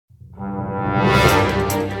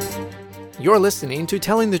You're listening to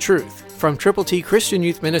Telling the Truth from Triple T Christian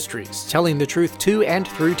Youth Ministries, telling the truth to and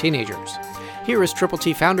through teenagers. Here is Triple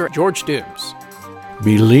T founder George Dooms.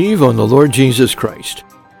 Believe on the Lord Jesus Christ.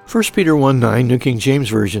 1 Peter 1:9, New King James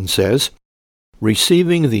Version says,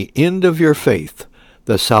 receiving the end of your faith,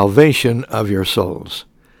 the salvation of your souls.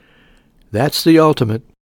 That's the ultimate.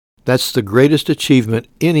 That's the greatest achievement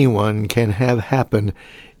anyone can have happen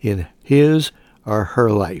in his or her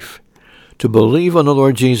life. To believe on the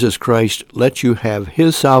Lord Jesus Christ lets you have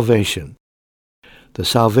His salvation, the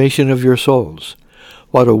salvation of your souls.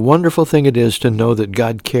 What a wonderful thing it is to know that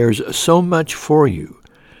God cares so much for you,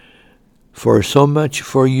 for so much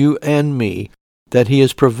for you and me, that He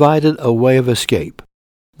has provided a way of escape,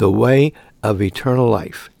 the way of eternal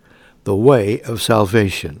life, the way of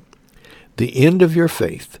salvation, the end of your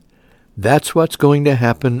faith. That's what's going to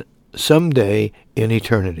happen someday in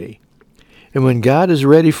eternity. And when God is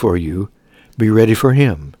ready for you, be ready for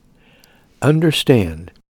Him.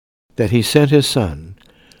 Understand that He sent His Son,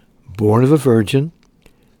 born of a virgin,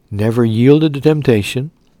 never yielded to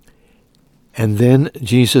temptation, and then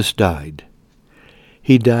Jesus died.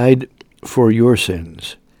 He died for your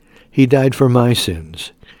sins. He died for my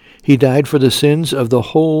sins. He died for the sins of the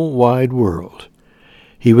whole wide world.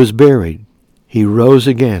 He was buried. He rose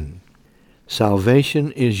again.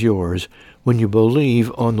 Salvation is yours when you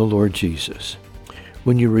believe on the Lord Jesus.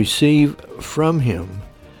 When you receive from Him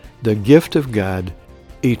the gift of God,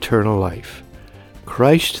 eternal life.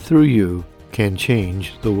 Christ through you can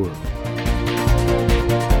change the world.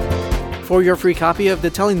 For your free copy of the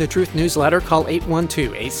Telling the Truth newsletter, call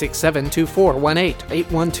 812-867-2418,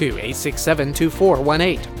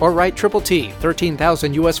 812-867-2418, or write Triple T,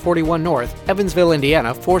 13,000 U.S. 41 North, Evansville,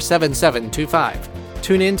 Indiana, 47725.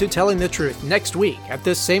 Tune in to Telling the Truth next week at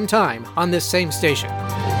this same time on this same station.